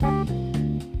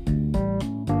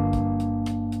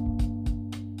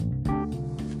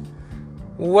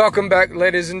Welcome back,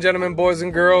 ladies and gentlemen, boys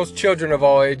and girls, children of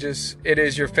all ages. It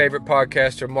is your favorite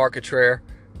podcaster, Mark Cottrell,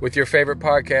 with your favorite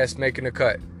podcast, Making a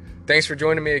Cut. Thanks for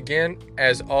joining me again.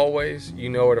 As always, you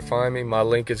know where to find me. My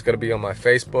link is going to be on my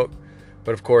Facebook.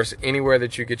 But of course, anywhere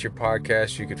that you get your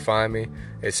podcast, you can find me,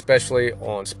 especially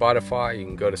on Spotify. You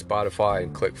can go to Spotify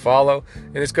and click follow,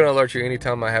 and it's going to alert you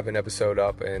anytime I have an episode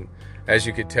up. And as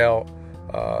you can tell,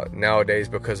 nowadays,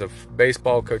 because of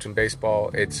baseball, coaching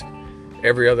baseball, it's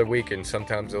every other week and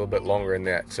sometimes a little bit longer than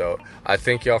that. So I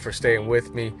thank y'all for staying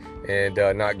with me and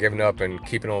not giving up and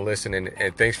keeping on listening.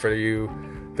 And thanks for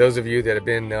those of you that have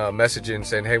been messaging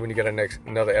saying, hey, when you got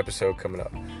another episode coming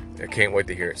up. I can't wait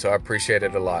to hear it. So I appreciate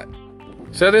it a lot.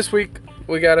 So this week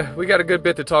we got a good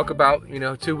bit to talk about.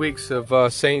 2 weeks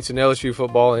of Saints and LSU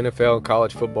football, NFL and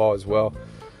college football as well.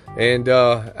 And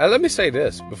let me say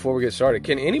this before we get started.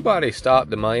 Can anybody stop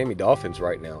the Miami Dolphins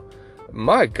right now?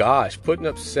 My gosh, putting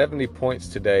up 70 points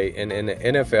today in an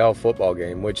NFL football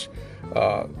game, which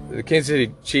the Kansas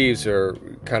City Chiefs are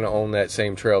kind of on that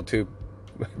same trail too,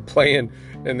 playing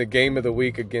in the game of the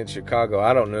week against Chicago.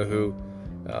 I don't know who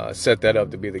set that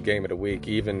up to be the game of the week.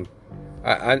 Even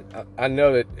I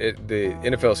know that the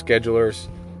NFL schedulers,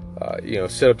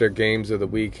 set up their games of the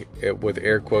week with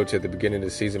air quotes at the beginning of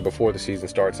the season before the season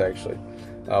starts, actually,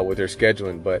 with their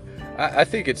scheduling. But I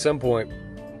think at some point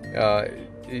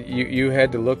you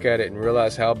had to look at it and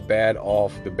realize how bad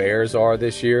off the Bears are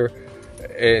this year,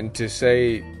 and to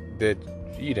say that,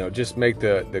 just make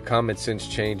the common sense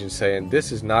change and saying this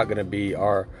is not going to be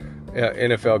our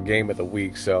NFL game of the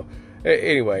week. So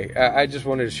anyway, I just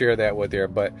wanted to share that with you.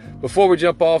 But before we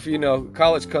jump off,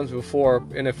 college comes before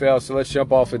NFL, so let's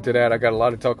jump off into that. I got a lot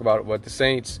to talk about with the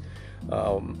Saints.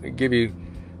 Give you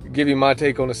my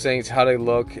take on the Saints, how they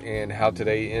look, and how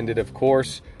today ended, of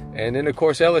course. And then, of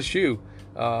course, LSU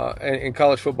and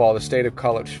college football, the state of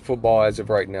college football as of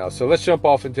right now. So let's jump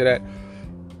off into that.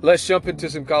 Let's jump into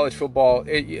some college football.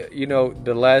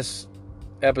 The last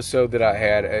episode that I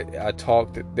had, I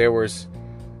talked that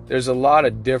there's a lot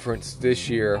of difference this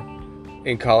year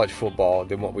in college football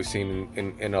than what we've seen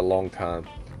in a long time.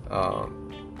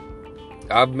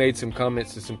 I've made some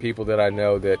comments to some people that I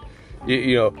know that,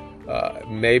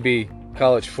 maybe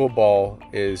college football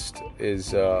is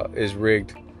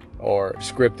rigged or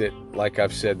scripted, like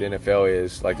I've said the NFL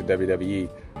is, like the WWE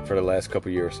for the last couple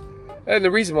of years. And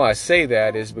the reason why I say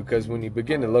that is because when you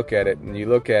begin to look at it, and you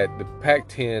look at the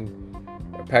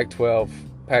Pac-10, or Pac-12,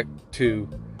 Pac-2,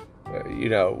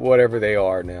 whatever they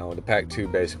are now, the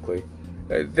Pac-2 basically,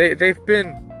 they've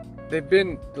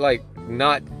been like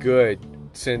not good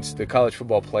since the college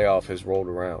football playoff has rolled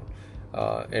around,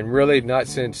 and really not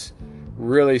since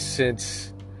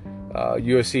USC's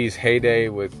heyday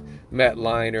with Matt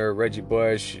Leinart, Reggie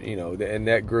Bush, and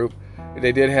that group.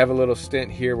 They did have a little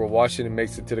stint here where Washington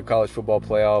makes it to the college football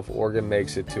playoff, Oregon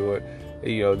makes it to it.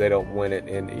 They don't win it,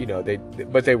 and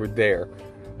but they were there.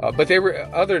 But they were,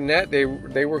 other than that, they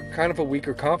were kind of a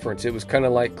weaker conference. It was kind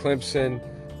of like Clemson,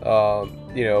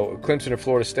 Clemson or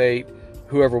Florida State.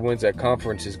 Whoever wins that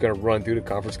conference is going to run through the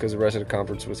conference because the rest of the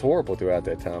conference was horrible throughout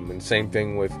that time. And same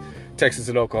thing with Texas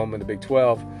and Oklahoma in the Big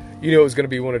 12. It was going to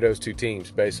be one of those two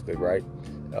teams, basically, right?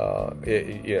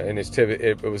 And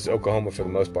it was Oklahoma for the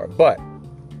most part. But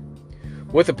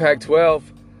with the Pac-12,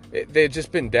 they've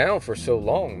just been down for so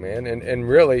long, man. And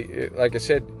really, like I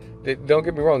said, don't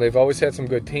get me wrong, they've always had some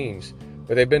good teams,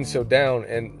 but they've been so down,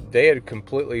 and they had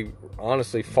completely,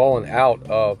 honestly, fallen out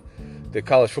of the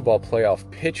college football playoff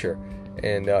picture.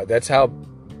 And that's how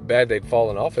bad they'd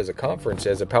fallen off as a conference,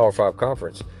 as a Power 5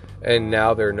 conference. And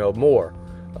now they're no more.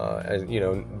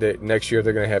 Next year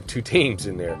they're going to have two teams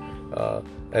in there.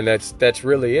 And that's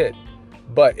really it.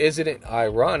 But isn't it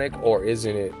ironic, or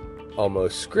isn't it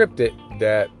almost scripted,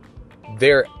 that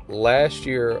their last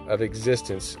year of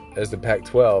existence as the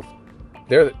Pac-12,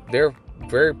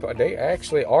 they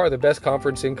actually are the best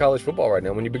conference in college football right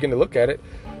now. When you begin to look at it,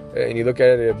 and you look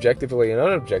at it objectively and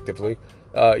unobjectively,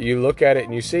 you look at it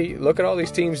and you see, look at all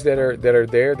these teams that are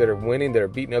there, that are winning, that are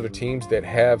beating other teams that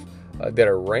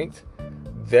are ranked.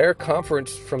 Their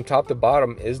conference from top to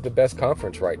bottom is the best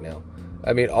conference right now.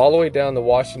 I mean, all the way down to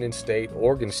Washington State,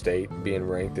 Oregon State being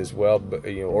ranked as well. But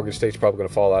Oregon State's probably going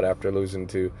to fall out after losing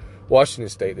to Washington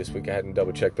State this week. I hadn't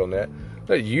double checked on that.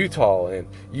 But Utah and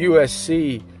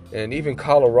USC and even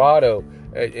Colorado,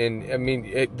 and I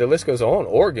mean, the list goes on.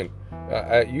 Oregon,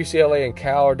 UCLA and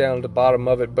Cal are down at the bottom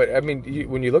of it. But I mean,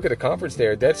 when you look at the conference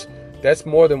there, that's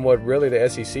more than what really the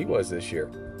SEC was this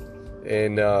year.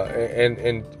 And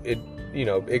it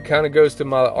it kind of goes to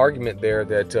my argument there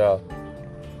that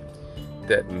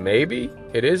maybe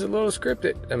it is a little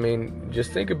scripted. I mean,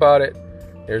 just think about it.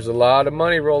 There's a lot of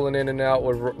money rolling in and out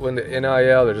with the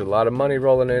NIL. There's a lot of money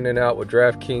rolling in and out with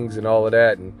DraftKings and all of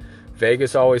that. And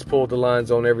Vegas always pulled the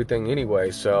lines on everything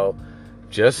anyway. So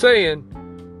just saying,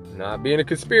 not being a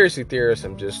conspiracy theorist,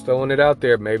 I'm just throwing it out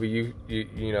there. Maybe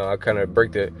you know, I kind of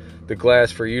break the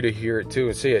glass for you to hear it too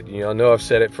and see it. You know, I know I've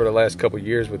said it for the last couple of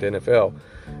years with NFL.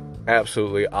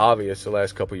 Absolutely obvious the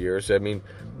last couple of years. I mean,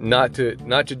 not to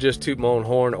just toot my own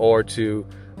horn or to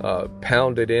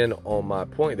pound it in on my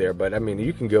point there, but I mean,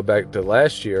 you can go back to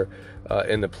last year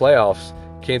in the playoffs,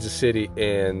 Kansas City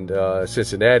and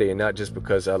Cincinnati, and not just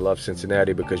because I love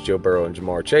Cincinnati because Joe Burrow and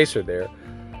Jamar Chase are there,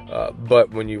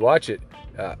 but when you watch it,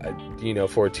 you know,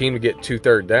 for a team to get 2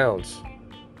 third downs,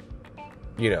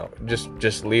 you know,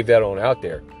 just leave that on out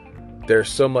there. There's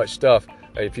so much stuff.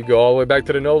 If you go all the way back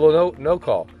to the no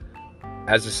call,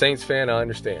 as a Saints fan, I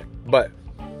understand. But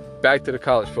back to the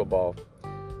college football,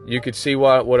 you could see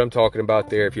what I'm talking about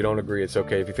there. If you don't agree, it's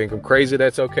okay. If you think I'm crazy,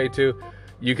 that's okay too.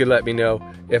 You could let me know.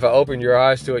 If I open your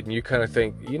eyes to it and you kind of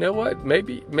think, you know what,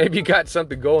 maybe you got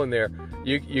something going there,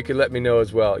 you can let me know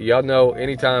as well. Y'all know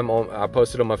anytime I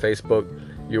post it on my Facebook,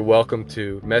 you're welcome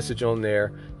to message on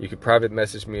there. You can private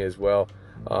message me as well.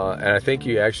 And I think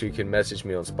you actually can message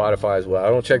me on Spotify as well. I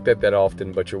don't check that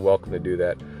often, but you're welcome to do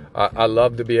that. I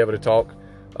love to be able to talk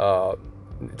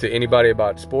to anybody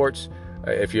about sports.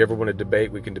 If you ever want to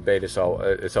debate, we can debate. It's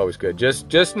always good.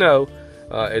 Just know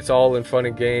it's all in fun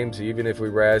and games. Even if we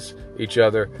razz each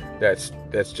other, that's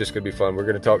just going to be fun. We're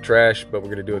going to talk trash, but we're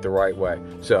going to do it the right way.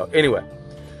 So anyway,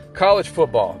 college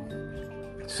football.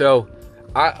 So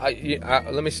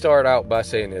let me start out by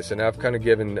saying this, and I've kind of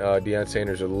given Deion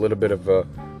Sanders a little bit of a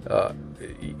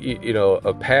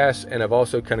pass, and I've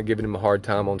also kind of given him a hard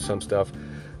time on some stuff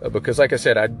because, like I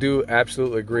said, I do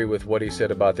absolutely agree with what he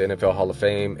said about the NFL Hall of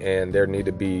Fame, and there need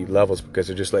to be levels because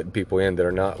they're just letting people in that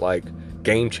are not like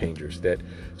game changers. That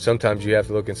sometimes you have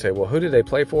to look and say, well, who did they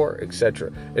play for,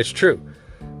 etc. It's true.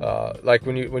 Like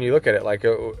when you look at it, like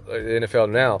the NFL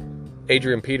now.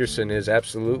 Adrian Peterson is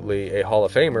absolutely a Hall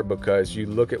of Famer because you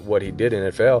look at what he did in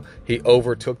NFL. He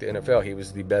overtook the NFL. He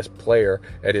was the best player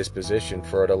at his position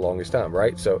for the longest time,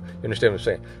 right? So you understand what I'm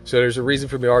saying? So there's a reason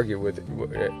for me to argue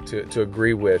to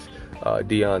agree with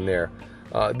Deion there.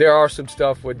 There are some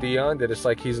stuff with Deion that it's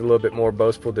like he's a little bit more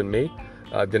boastful than me,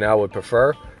 than I would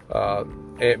prefer. But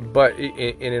at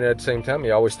the same time,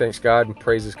 he always thanks God and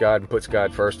praises God and puts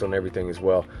God first on everything as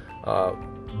well.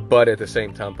 But at the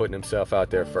same time, putting himself out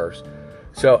there first.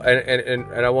 So,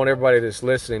 and I want everybody that's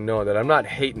listening knowing that I'm not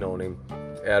hating on him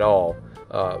at all.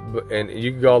 And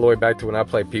you can go all the way back to when I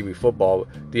played Pee Wee football.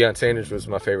 Deion Sanders was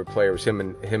my favorite player. It was him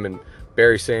and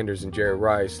Barry Sanders and Jerry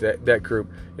Rice. That group,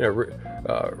 you know,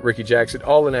 Ricky Jackson,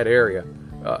 all in that era.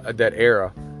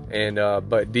 And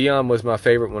but Deion was my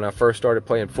favorite when I first started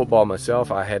playing football myself.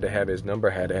 I had to have his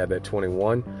number. I had to have that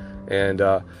 21. And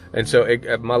so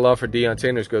my love for Deion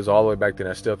Sanders goes all the way back then.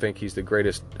 I still think he's the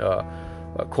greatest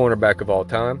cornerback of all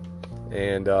time.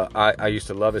 And I used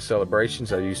to love his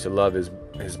celebrations. I used to love his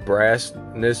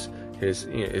brassness, his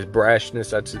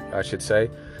brashness, I should say.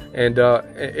 And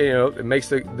you know, it makes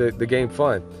the game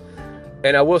fun.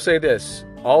 And I will say this: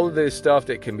 all of this stuff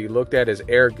that can be looked at as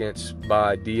arrogance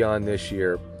by Deion this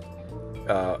year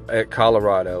at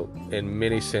Colorado, in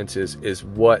many senses, is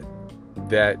what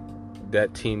that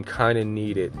team kind of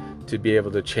needed to be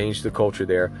able to change the culture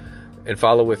there. And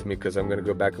follow with me because I'm going to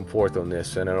go back and forth on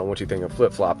this, and I don't want you to think I'm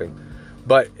flip-flopping.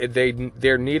 But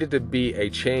there needed to be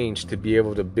a change to be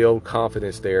able to build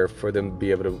confidence there for them to be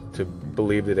able to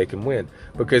believe that they can win.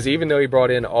 Because even though he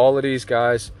brought in all of these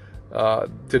guys to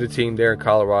the team there in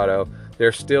Colorado,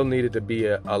 there still needed to be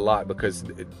a lot because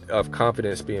of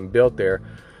confidence being built there.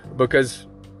 Because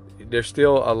there's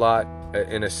still a lot,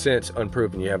 in a sense,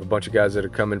 unproven. You have a bunch of guys that are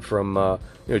coming from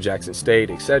Jackson State,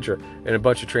 etc., and a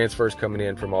bunch of transfers coming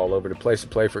in from all over the place to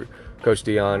play for Coach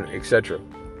Deion, etc.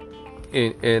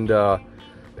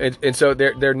 And so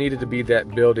there needed to be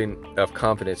that building of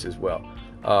confidence as well.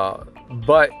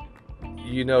 But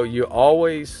you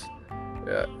always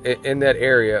in that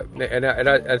area, and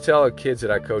I tell the kids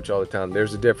that I coach all the time,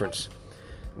 there's a difference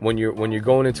when you're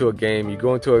going into a game. You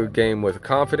go into a game with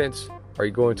confidence, or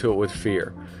you go into it with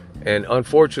fear. And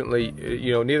unfortunately,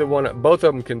 both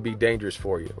of them can be dangerous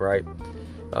for you, right?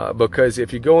 Because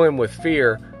if you go in with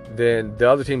fear, then the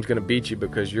other team's going to beat you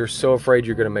because you're so afraid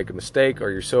you're going to make a mistake, or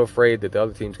you're so afraid that the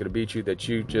other team's going to beat you that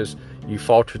you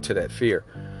falter to that fear.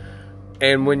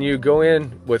 And when you go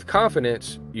in with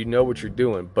confidence, you know what you're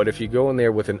doing. But if you go in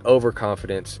there with an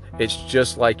overconfidence, it's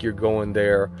just like you're going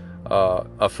there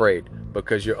afraid,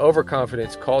 because your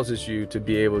overconfidence causes you to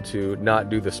be able to not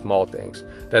do the small things.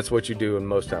 That's what you do in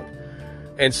most times.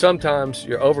 And sometimes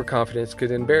your overconfidence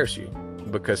could embarrass you,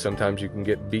 because sometimes you can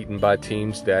get beaten by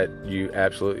teams that you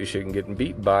absolutely shouldn't get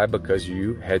beaten by because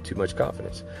you had too much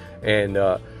confidence. And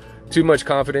too much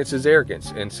confidence is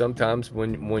arrogance. And sometimes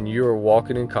when you're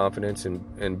walking in confidence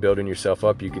and building yourself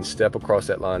up, you can step across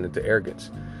that line into arrogance.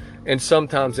 And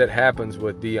sometimes that happens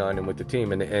with Deion and with the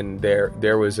team. And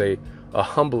there was a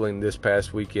humbling this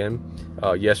past weekend,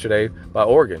 yesterday, by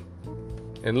Oregon.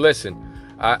 And listen,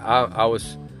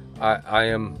 I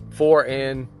am for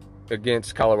and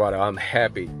against Colorado. I'm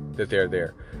happy that they're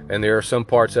there. And there are some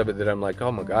parts of it that I'm like,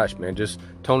 oh my gosh, man, just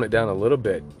tone it down a little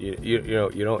bit.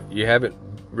 You haven't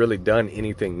really done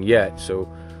anything yet,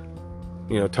 so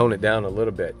tone it down a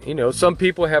little bit. Some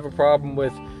people have a problem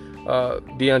with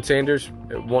Deion Sanders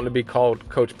wanting to be called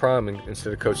Coach Prime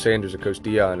instead of Coach Sanders or Coach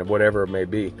Deion or whatever it may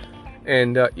be.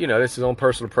 And this is on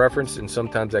personal preference, and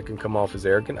sometimes that can come off as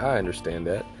arrogant. I understand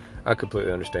that. I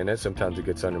completely understand that. Sometimes it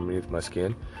gets underneath my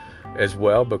skin as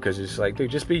well, because it's like, dude,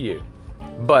 just be you.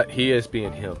 But he is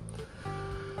being him.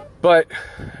 But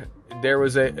there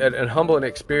was an humbling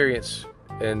experience,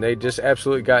 and they just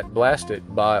absolutely got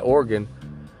blasted by Oregon.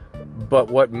 But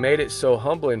what made it so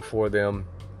humbling for them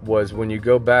was when you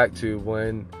go back to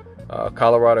when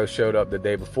Colorado showed up the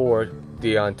day before,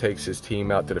 Deion takes his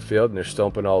team out to the field, and they're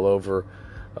stomping all over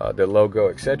the logo,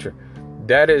 etc.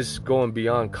 That is going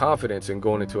beyond confidence and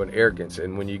going into an arrogance.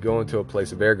 And when you go into a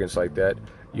place of arrogance like that,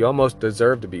 you almost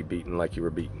deserve to be beaten like you were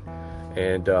beaten,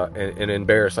 and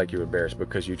embarrassed like you were embarrassed,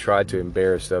 because you tried to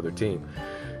embarrass the other team.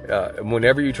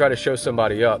 Whenever you try to show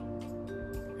somebody up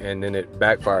and then it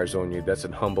backfires on you, that's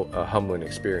a humbling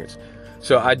experience.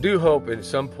 So I do hope at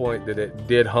some point that it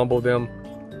did humble them.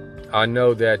 I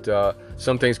know that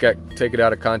some things got taken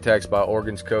out of context by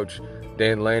Oregon's coach,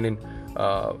 Dan Lanning,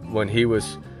 when he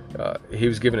was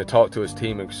giving a talk to his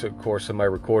team, and of course somebody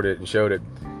recorded it and showed it.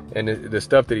 And the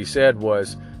stuff that he said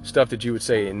was stuff that you would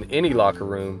say in any locker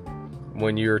room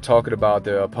when you're talking about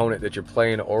the opponent that you're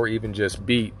playing, or even just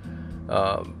beat,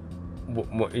 to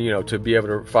be able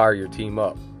to fire your team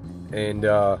up. And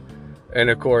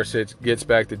of course it gets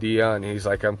back to Deion. He's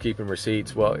like, I'm keeping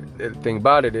receipts. Well, the thing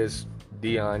about it is,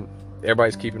 Deion,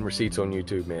 everybody's keeping receipts on you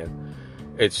too, man.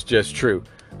 It's just true.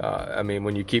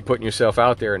 When you keep putting yourself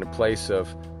out there in a place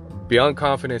of beyond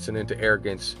confidence and into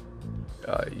arrogance,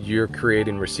 you're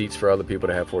creating receipts for other people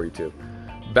to have for you too.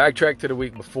 Backtrack to the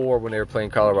week before when they were playing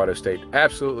Colorado State.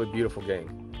 Absolutely beautiful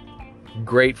game.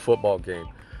 Great football game.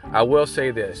 I will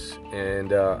say this,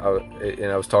 and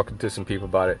I was talking to some people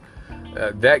about it.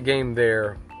 That game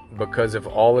there, because of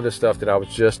all of the stuff that I was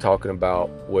just talking about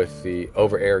with the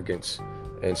over arrogance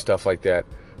and stuff like that,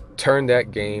 turned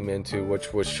that game into,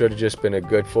 which should have just been a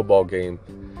good football game,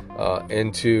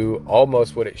 into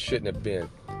almost what it shouldn't have been.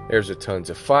 There's a tons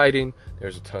of fighting.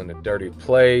 There's a ton of dirty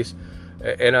plays.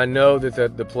 And I know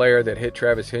that the player that hit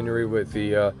Travis Henry with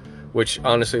the, which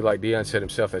honestly, like Deion said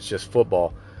himself, that's just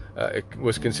football. It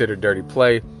was considered dirty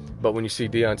play. But when you see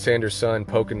Deion Sanders' son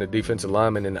poking the defensive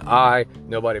lineman in the eye,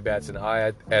 nobody bats an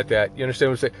eye at that. You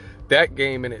understand what I'm saying? That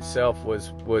game in itself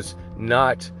was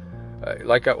not,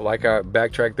 like I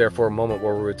backtracked there for a moment,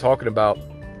 where we were talking about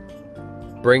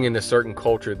bringing a certain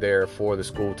culture there for the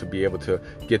school to be able to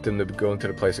get them to go into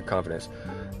the place of confidence.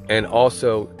 And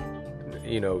also,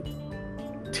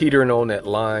 teetering on that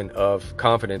line of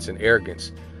confidence and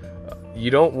arrogance. You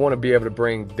don't want to be able to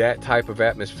bring that type of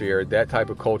atmosphere, that type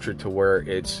of culture, to where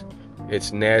it's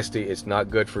nasty, it's not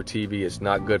good for TV, it's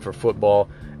not good for football,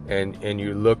 and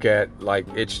you look at like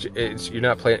it's you're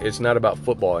not playing. It's not about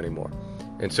football anymore.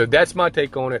 And so that's my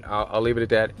take on it. I'll leave it at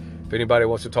that. If anybody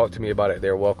wants to talk to me about it,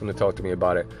 they're welcome to talk to me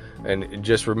about it. And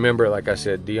just remember, like I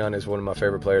said, Deion is one of my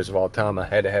favorite players of all time. I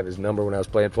had to have his number when I was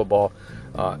playing football.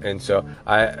 And so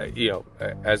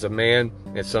as a man,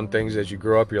 and some things as you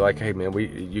grow up, you're like, hey man,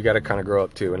 you got to kind of grow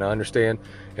up too. And I understand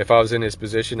if I was in his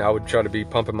position, I would try to be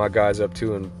pumping my guys up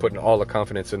too and putting all the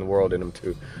confidence in the world in them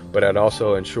too. But I'd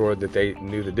also ensure that they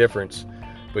knew the difference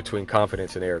between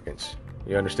confidence and arrogance.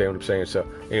 You understand what I'm saying? So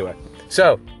anyway,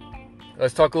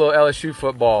 let's talk a little LSU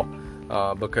football,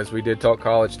 because we did talk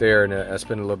college there, and I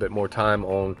spent a little bit more time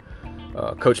on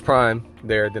Coach Prime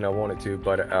there than I wanted to,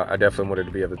 but I definitely wanted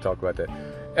to be able to talk about that.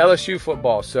 LSU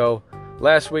football. So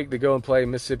last week they go and play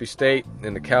Mississippi State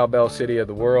in the cowbell city of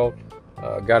the world.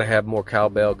 Got to have more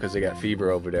cowbell because they got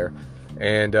fever over there.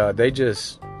 And they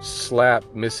just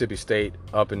slapped Mississippi State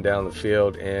up and down the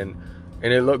field, and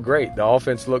it looked great. The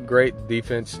offense looked great. The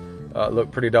defense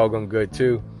looked pretty doggone good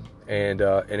too. And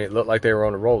it looked like they were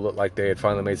on a roll. It looked like they had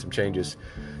finally made some changes.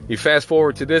 You fast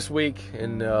forward to this week,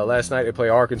 and last night they play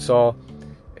Arkansas,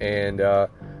 and the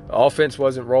offense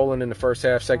wasn't rolling in the first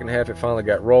half. Second half, it finally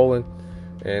got rolling,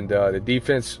 and the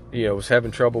defense, was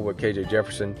having trouble with KJ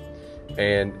Jefferson,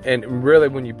 And really,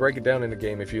 when you break it down in the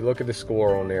game, if you look at the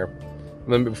score on there,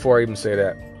 before I even say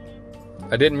that,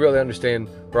 I didn't really understand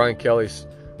Brian Kelly's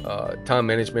time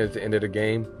management at the end of the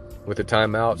game with the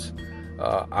timeouts.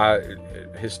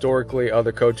 Historically,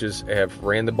 other coaches have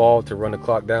ran the ball to run the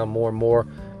clock down more and more,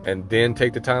 and then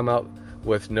take the timeout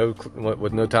with no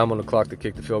time on the clock to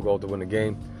kick the field goal to win the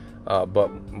game.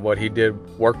 But what he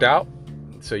did worked out,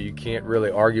 so you can't really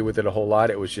argue with it a whole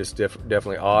lot. It was just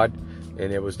definitely odd,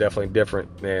 and it was definitely different.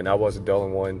 And I wasn't the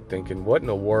only one thinking, what in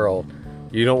the world?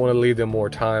 You don't want to leave them more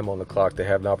time on the clock to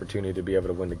have an opportunity to be able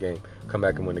to win the game, come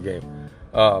back and win the game.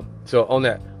 So on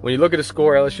that, when you look at the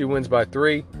score, LSU wins by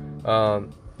 3.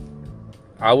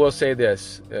 I will say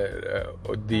this: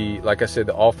 like I said,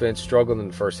 the offense struggled in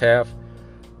the first half,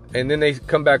 and then they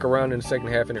come back around in the second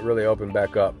half, and it really opened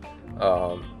back up.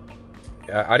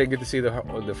 I didn't get to see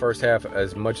the first half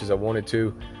as much as I wanted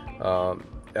to.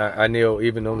 I knew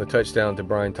even on the touchdown to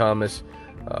Brian Thomas,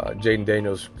 Jaden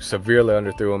Daniels severely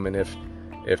underthrew him, and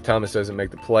if Thomas doesn't make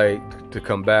the play to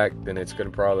come back, then it's going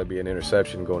to probably be an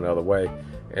interception going the other way,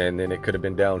 and then it could have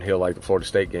been downhill like the Florida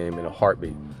State game in a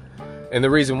heartbeat. And the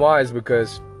reason why is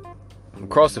because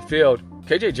across the field,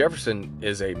 KJ Jefferson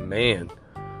is a man.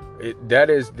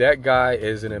 That guy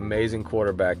is an amazing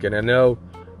quarterback, and I know.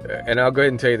 And I'll go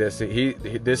ahead and tell you this: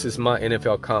 this is my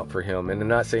NFL comp for him. And I'm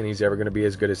not saying he's ever going to be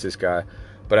as good as this guy,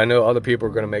 but I know other people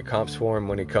are going to make comps for him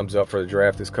when he comes up for the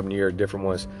draft this coming year, different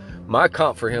ones. My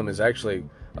comp for him is actually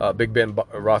Big Ben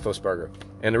Roethlisberger.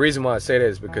 And the reason why I say that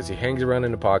is because he hangs around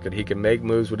in the pocket. He can make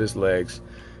moves with his legs.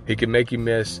 He can make you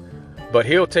miss, but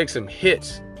he'll take some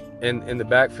hits in the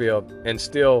backfield and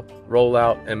still roll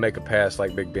out and make a pass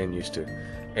like Big Ben used to.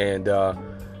 And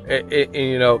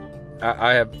you know,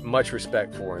 I have much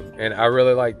respect for him, and I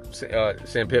really like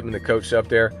Sam Pittman, the coach up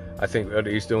there. I think what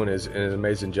he's doing is an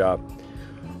amazing job.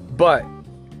 But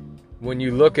when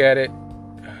you look at it,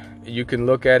 you can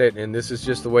look at it, and this is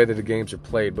just the way that the games are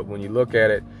played. But when you look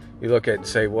at it, you look at it and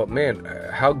say, well, man,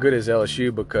 how good is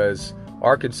LSU? Because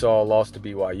Arkansas lost to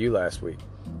BYU last week,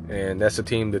 and that's a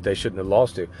team that they shouldn't have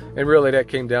lost to. And really, that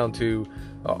came down to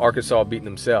Arkansas beating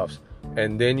themselves.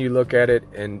 And then you look at it,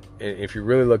 and if you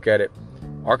really look at it,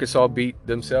 Arkansas beat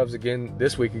themselves again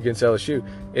this week against LSU.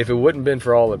 If it wouldn't have been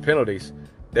for all the penalties,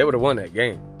 they would have won that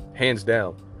game, hands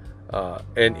down.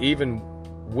 And even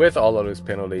with all of those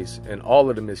penalties and all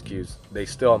of the miscues, they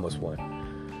still almost won.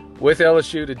 With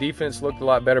LSU, the defense looked a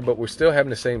lot better, but we're still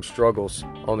having the same struggles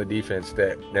on the defense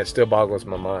that still boggles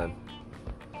my mind.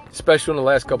 Especially on the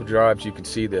last couple drives, you can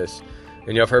see this.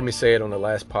 And y'all have heard me say it on the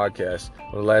last podcast,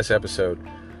 on the last episode.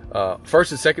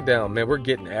 First and second down, man, we're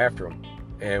getting after them.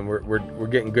 And we're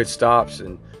getting good stops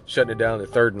and shutting it down to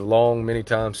third and long many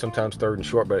times, sometimes third and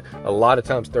short, but a lot of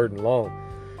times third and long.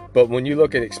 But when you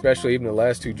look at especially even the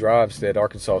last 2 drives that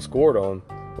Arkansas scored on,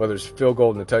 whether it's field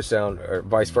goal and the touchdown or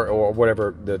vice versa, or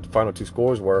whatever the final 2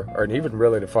 scores were, or even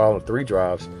really the final 3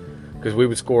 drives, because we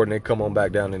would score and they'd come on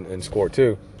back down and score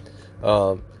too,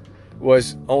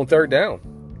 was on third down.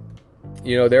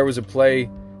 You know, there was a play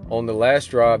on the last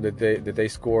drive that they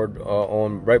scored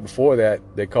on right before that.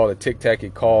 They called a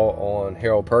tic-tac call on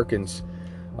Harold Perkins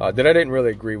that I didn't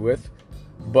really agree with.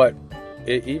 But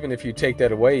even if you take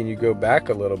that away and you go back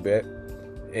a little bit,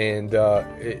 and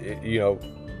you know,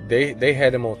 they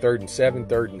had him on 3rd and 7,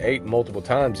 3rd and 8 multiple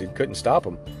times and couldn't stop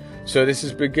him. So this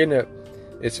is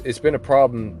it's been a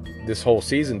problem this whole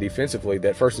season defensively.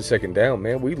 That first and second down,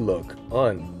 man, we look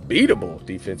unbeatable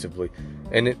defensively.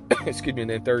 And then, excuse me,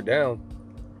 and then third down,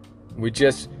 we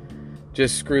just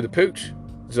screw the pooch.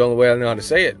 It's the only way I know how to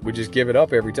say it. We just give it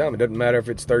up every time. It doesn't matter if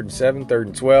it's 3rd and 7, 3rd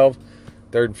and 12,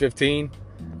 3rd and 15,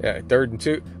 3rd and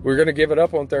 2. We're going to give it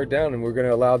up on third down, and we're going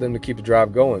to allow them to keep the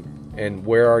drive going and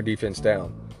wear our defense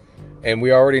down. And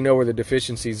we already know where the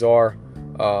deficiencies are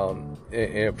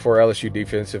for LSU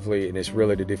defensively, and it's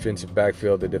really the defensive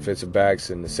backfield, the defensive backs,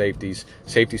 and the safeties.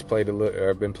 Safeties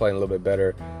have been playing a little bit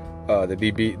better.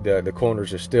 The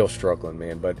corners are still struggling,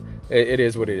 man, but it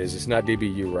is what it is. It's not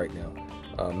DBU right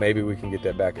now. Maybe we can get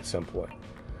that back at some point.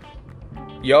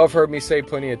 Y'all have heard me say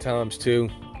plenty of times too,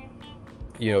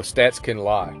 you know, stats can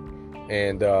lie.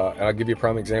 And I'll give you a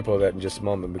prime example of that in just a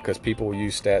moment, because people will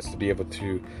use stats to be able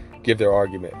to give their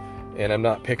argument. And I'm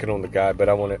not picking on the guy, but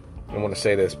I want to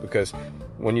say this, because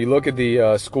when you look at the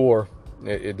scorecard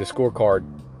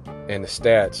and the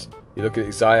stats, you look at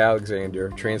Isaiah Alexander,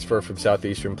 transfer from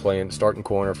Southeastern, playing starting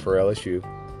corner for LSU.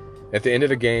 At the end of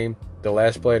the game, the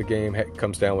last play of the game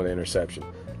comes down with an interception.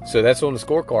 So that's on the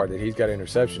scorecard that he's got an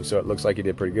interception, so it looks like he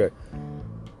did pretty good.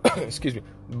 Excuse me.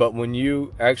 But when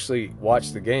you actually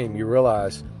watch the game, you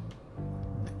realize,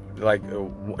 like,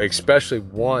 especially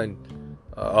one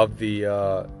of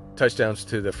the touchdowns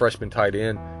to the freshman tight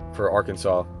end for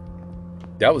Arkansas.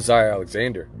 That was Zaire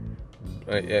Alexander.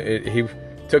 He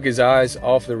took his eyes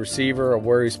off the receiver or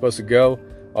where he's supposed to go,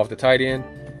 off the tight end,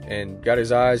 and got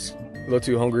his eyes a little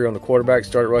too hungry on the quarterback,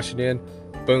 started rushing in,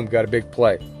 boom, got a big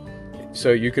play. So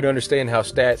you could understand how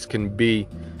stats can be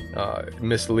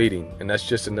misleading, and that's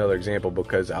just another example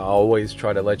because I always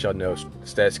try to let y'all know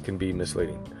stats can be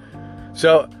misleading.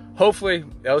 So hopefully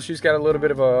LSU's got a little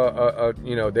bit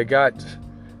of they got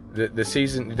the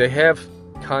season,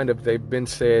 they've been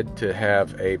said to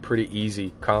have a pretty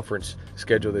easy conference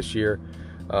schedule this year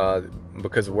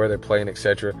because of where they're playing,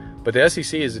 etc. But the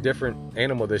SEC is a different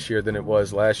animal this year than it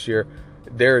was last year.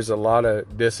 There's a lot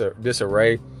of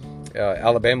disarray.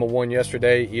 Alabama won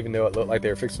yesterday, even though it looked like they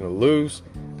were fixing to lose.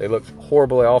 They looked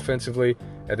horribly offensively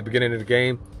at the beginning of the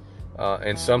game,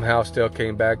 and somehow still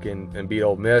came back and beat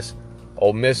Ole Miss.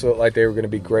 Ole Miss looked like they were going to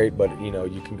be great, but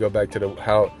you can go back to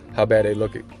how bad they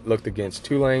looked against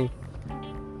Tulane.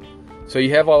 So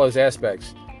you have all those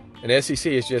aspects, and the SEC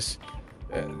is just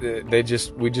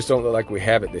we just don't look like we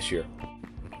have it this year.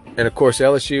 And of course,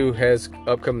 LSU has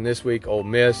upcoming this week Ole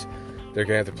Miss. They're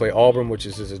going to have to play Auburn, which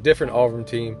is a different Auburn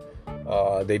team.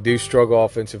 They do struggle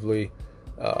offensively.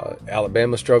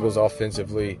 Alabama struggles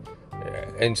offensively,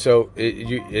 and so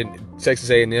Texas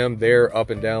A&M, they're up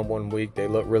and down one week. They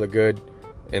look really good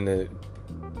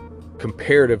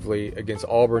comparatively against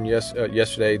Auburn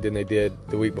yesterday than they did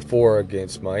the week before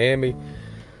against Miami.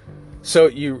 So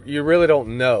you really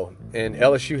don't know, and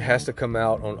LSU has to come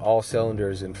out on all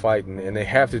cylinders and fighting, and they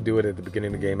have to do it at the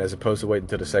beginning of the game as opposed to waiting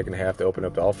until the second half to open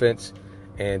up the offense.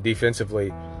 And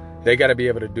defensively, they got to be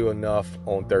able to do enough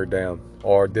on third down,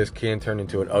 or this can turn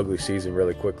into an ugly season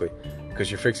really quickly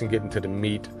because you're fixing getting to the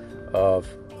meat of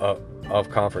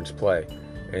conference play.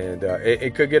 And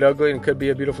it could get ugly, and it could be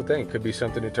a beautiful thing. It could be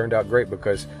something that turned out great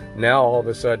because now all of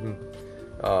a sudden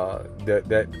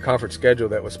that conference schedule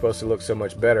that was supposed to look so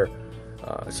much better,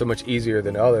 so much easier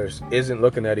than others, isn't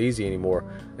looking that easy anymore.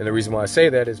 And the reason why I say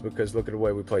that is because look at the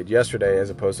way we played yesterday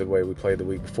as opposed to the way we played the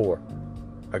week before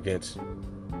against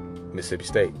Mississippi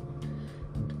State.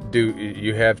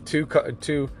 You have two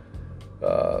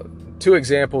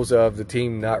examples of the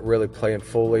team not really playing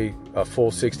a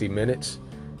full 60 minutes,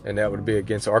 and that would be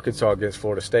against Arkansas, against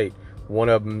Florida State. One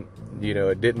of them,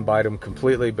 it didn't bite them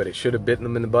completely, but it should have bitten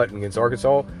them in the butt against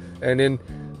Arkansas. And then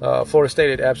Florida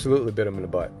State, it absolutely bit them in the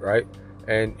butt, right?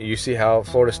 And you see how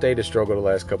Florida State has struggled the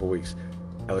last couple of weeks.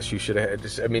 LSU should have had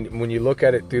this. I mean, when you look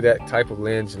at it through that type of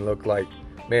lens and look like,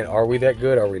 man, are we that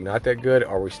good? Are we not that good?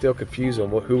 Are we still confused on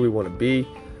who we want to be?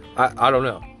 I don't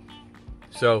know.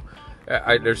 So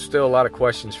there's still a lot of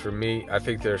questions for me. I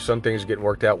think there's some things getting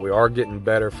worked out. We are getting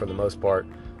better for the most part.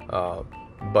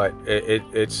 But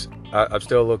I'm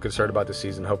still a little concerned about the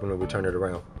season, hoping that we turn it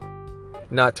around.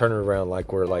 Not turn it around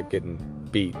like we're like getting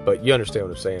beat, but you understand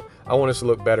what I'm saying. I want us to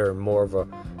look better and more of a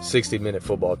 60-minute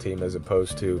football team as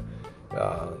opposed to,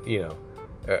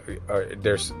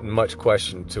 there's much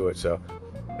question to it. So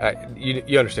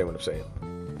you understand what I'm saying.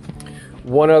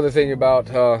 One other thing about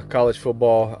college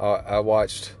football, I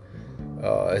watched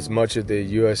as much of the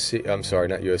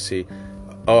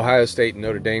Ohio State and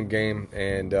Notre Dame game,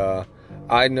 and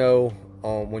I know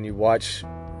when you watch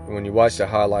the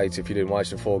highlights, if you didn't watch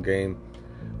the full game,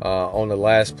 on the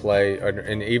last play,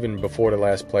 and even before the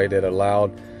last play that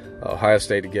allowed Ohio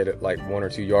State to get it like 1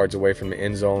 or 2 yards away from the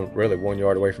end zone, really 1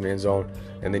 yard away from the end zone,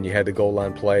 and then you had the goal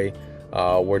line play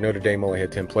where Notre Dame only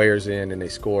had 10 players in and they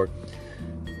scored.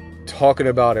 Talking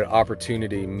about an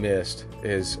opportunity missed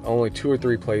is only 2 or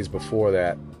 3 plays before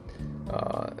that.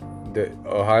 The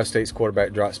Ohio State's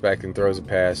quarterback drops back and throws a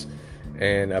pass,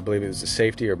 and I believe it was the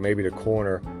safety or maybe the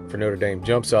corner for Notre Dame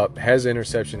jumps up, has the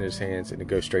interception in his hands, and it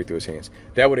goes straight through his hands.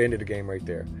 That would have ended the game right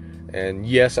there. And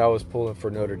yes, I was pulling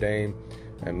for Notre Dame.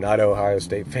 I'm not an Ohio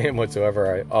State fan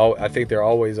whatsoever. I think they're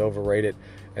always overrated,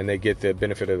 and they get the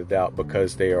benefit of the doubt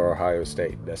because they are Ohio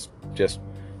State. That's just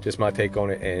my take on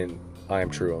it, and I am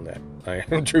true on that. I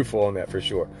am truthful on that for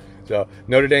sure. So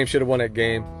Notre Dame should have won that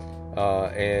game,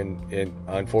 and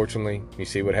unfortunately, you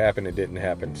see what happened. It didn't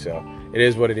happen. So it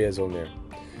is what it is on there.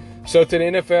 So to the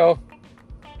NFL,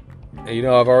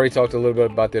 I've already talked a little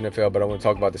bit about the NFL, but I want to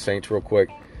talk about the Saints real quick.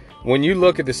 When you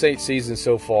look at the Saints season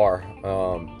so far,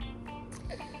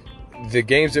 the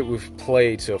games that we've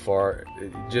played so far,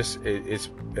 it's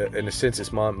in a sense,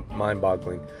 it's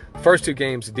mind-boggling. First 2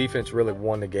 games, the defense really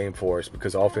won the game for us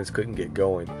because offense couldn't get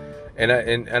going. And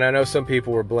I know some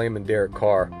people were blaming Derek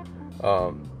Carr,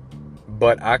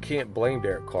 but I can't blame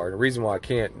Derek Carr. The reason why I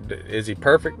can't, is he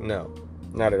perfect? No,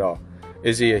 not at all.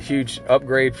 Is he a huge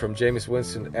upgrade from Jameis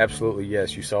Winston? Absolutely,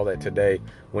 yes. You saw that today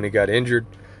when he got injured,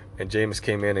 and Jameis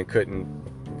came in and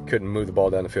couldn't couldn't move the ball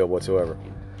down the field whatsoever.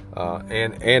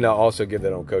 And I'll also give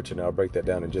that on coaching. I'll break that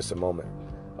down in just a moment.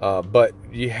 But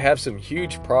you have some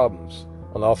huge problems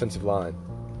on the offensive line.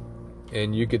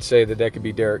 And you could say that could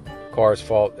be Derek Carr's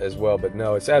fault as well. But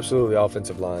no, it's absolutely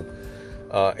offensive line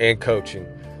and coaching.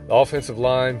 The offensive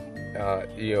line,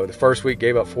 the first week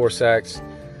gave up 4 sacks.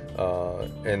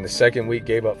 And the second week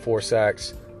gave up 4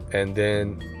 sacks. And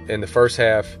then in the first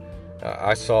half,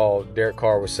 I saw Derek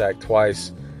Carr was sacked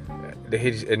twice.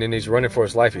 And then he's running for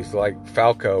his life. He's like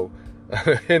Falco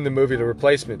in the movie The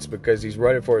Replacements, because he's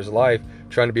running for his life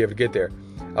trying to be able to get there.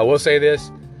 I will say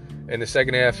this. In the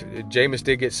second half, Jameis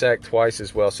did get sacked twice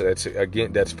as well. So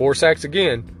that's 4 sacks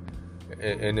again.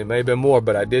 And it may have been more,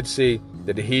 but I did see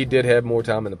that he did have more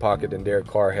time in the pocket than Derek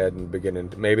Carr had in the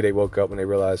beginning. Maybe they woke up when they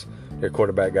realized their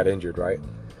quarterback got injured, right?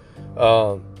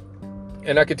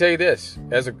 And I can tell you this,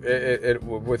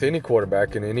 with any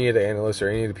quarterback, and any of the analysts or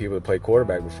any of the people that played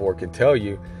quarterback before can tell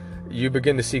you, you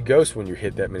begin to see ghosts when you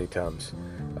hit that many times.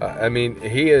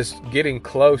 He is getting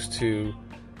close to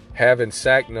having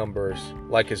sack numbers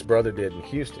like his brother did in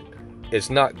Houston. It's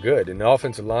not good, and the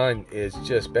offensive line is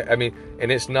just bad.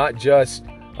 And it's not just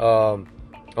on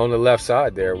the left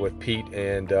side there with Pete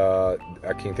and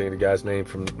I can't think of the guy's name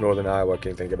from Northern Iowa. I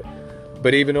can't think of it.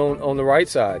 But even on the right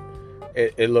side,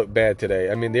 it looked bad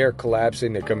today. They're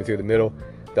collapsing. They're coming through the middle.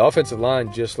 The offensive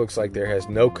line just looks like there has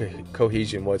no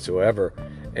cohesion whatsoever,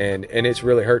 and it's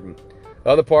really hurting. The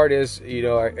other part is,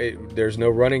 there's no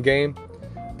running game,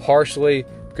 partially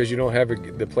because you don't have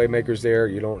the playmakers there.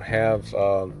 You don't have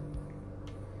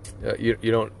you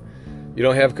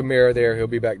don't have Kamara there. He'll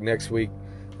be back next week,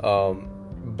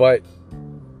 but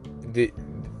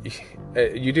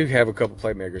you do have a couple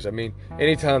playmakers.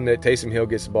 Anytime that Taysom Hill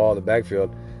gets the ball in the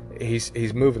backfield,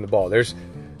 he's moving the ball.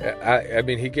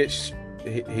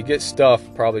 He gets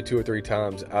stuffed probably 2 or 3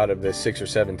 times out of the 6 or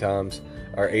 7 times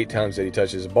or 8 times that he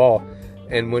touches the ball,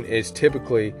 and when it's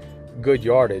typically good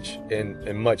yardage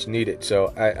and much needed.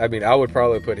 So I would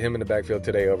probably put him in the backfield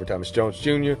today over Thomas Jones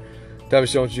Jr.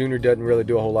 Thomas Jones Jr. doesn't really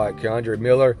do a whole lot. Keandre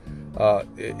Miller,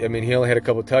 he only had a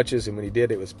couple touches, and when he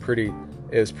did, it was pretty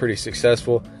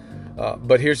successful.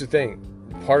 But here's the thing: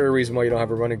 part of the reason why you don't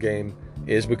have a running game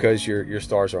is because your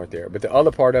stars aren't there. But the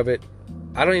other part of it,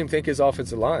 I don't even think is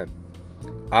offensive line.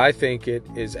 I think it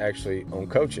is actually on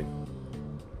coaching.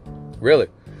 Really.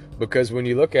 Because when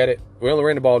you look at it, we only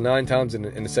ran the ball 9 times in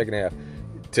the second half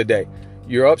today.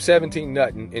 You're up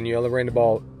 17-0, and you only ran the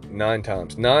ball 9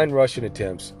 times. 9 rushing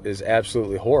attempts is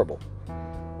absolutely horrible.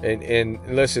 And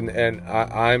listen, and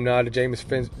I'm not a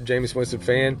Jameis Winston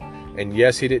fan. And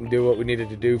yes, he didn't do what we needed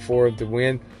to do for him to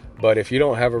win. But if you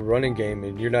don't have a running game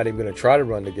and you're not even going to try to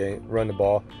run the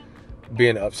ball,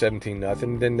 being up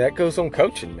 17-0, then that goes on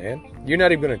coaching, man. You're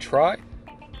not even going to try.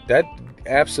 That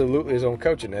absolutely is on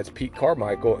coaching. That's Pete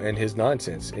Carmichael and his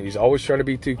nonsense. And he's always trying to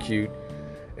be too cute,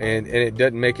 and it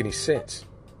doesn't make any sense.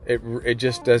 It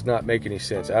just does not make any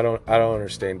sense. I don't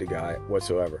understand the guy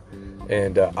whatsoever.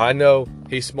 And I know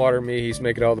he's smarter than me. He's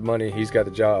making all the money. He's got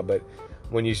the job. But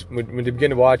when you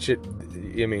begin to watch it,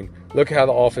 look at how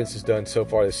the offense has done so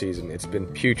far this season. It's been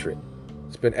putrid.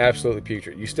 It's been absolutely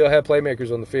putrid. You still have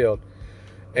playmakers on the field,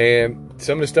 and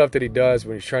some of the stuff that he does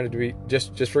when he's trying to be,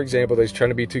 just for example, that he's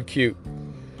trying to be too cute.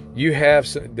 You have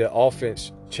the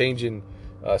offense changing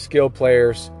skill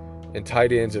players and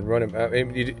tight ends and running.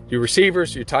 Your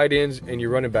receivers, your tight ends, and your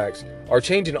running backs are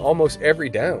changing almost every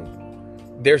down.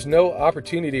 There's no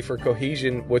opportunity for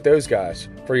cohesion with those guys,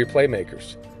 for your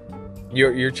playmakers.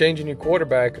 You're changing your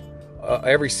quarterback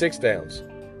every 6 downs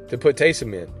to put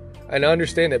Taysom in. And I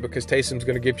understand that because Taysom's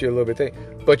going to give you a little bit of thing.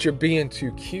 But you're being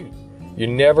too cute. You're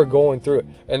never going through it.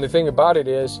 And the thing about it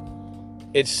is,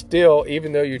 it's still,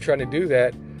 even though you're trying to do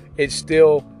that, it's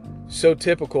still so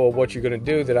typical of what you're going to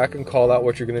do that I can call out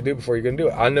what you're going to do before you're going to do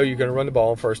it. I know you're going to run the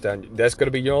ball on first down. That's going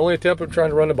to be your only attempt of trying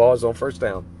to run the ball is on first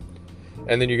down.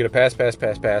 And then you're going to pass.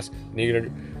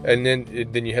 And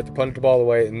then you have to punt the ball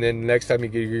away. And then the next time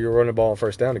you're running the ball on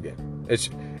first down again.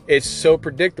 It's so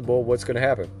predictable what's going to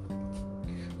happen.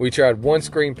 We tried one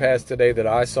screen pass today that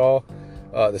I saw.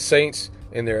 The Saints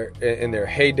in their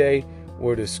heyday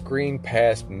were the screen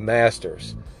pass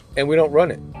masters, and we don't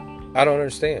run it. I don't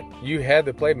understand. You have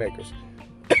the playmakers.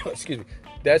 Excuse me.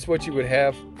 That's what you would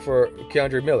have for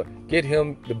Keandre Miller. Get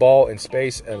him the ball in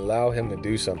space and allow him to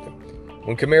do something.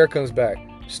 When Kamara comes back,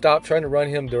 stop trying to run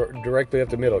him directly up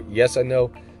the middle. Yes, I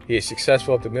know he is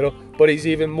successful up the middle, but he's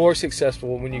even more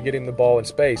successful when you get him the ball in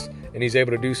space and he's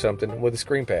able to do something with a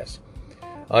screen pass.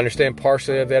 I understand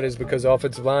partially of that is because the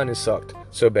offensive line has sucked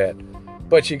so bad.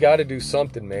 But you got to do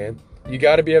something, man. You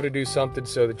got to be able to do something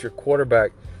so that your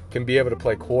quarterback can be able to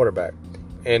play quarterback.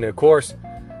 And, of course,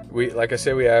 like I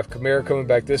said, we have Kamara coming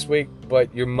back this week,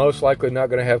 but you're most likely not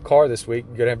going to have Carr this week.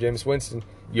 You're going to have Jameis Winston.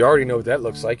 You already know what that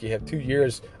looks like. You have 2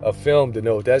 years of film to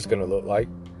know what that's going to look like.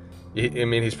 I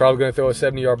mean, he's probably going to throw a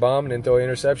 70-yard bomb and then throw an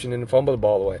interception and fumble the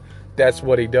ball away. That's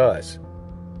what he does.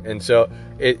 And so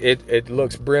it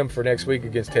looks grim for next week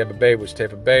against Tampa Bay, which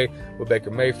Tampa Bay with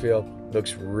Baker Mayfield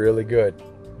looks really good.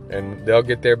 And they'll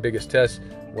get their biggest test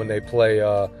when they play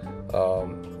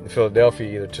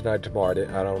Philadelphia either tonight or tomorrow.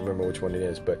 I don't remember which one it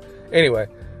is. But anyway,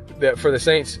 for the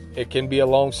Saints, it can be a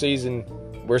long season.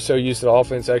 We're so used to the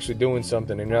offense actually doing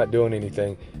something. They're not doing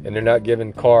anything, and they're not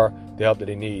giving Carr the help that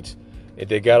he needs. If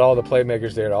they got all the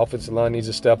playmakers there, the offensive line needs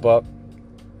to step up.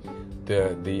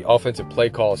 The offensive play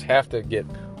calls have to get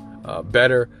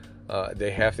better.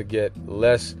 They have to get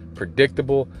less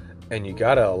predictable, and you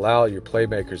got to allow your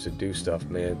playmakers to do stuff,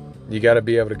 man. You got to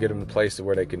be able to get them to places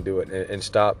where they can do it and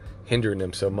stop hindering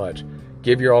them so much.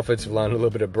 Give your offensive line a little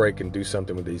bit of break and do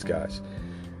something with these guys.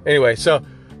 Anyway, so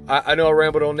I know I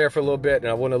rambled on there for a little bit, and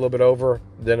I went a little bit over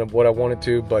than what I wanted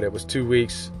to, but it was 2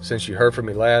 weeks since you heard from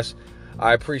me last.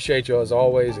 I appreciate you as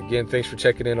always. Again, thanks for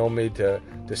checking in on me to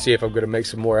see if I'm going to make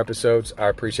some more episodes. I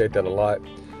appreciate that a lot.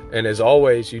 And as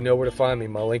always, you know where to find me.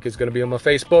 My link is going to be on my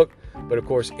Facebook. But, of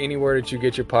course, anywhere that you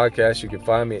get your podcast, you can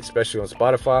find me, especially on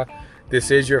Spotify.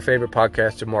 This is your favorite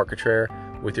podcaster, Mark Contreras,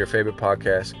 with your favorite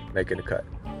podcast, Making a Cut.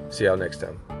 See y'all next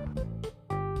time.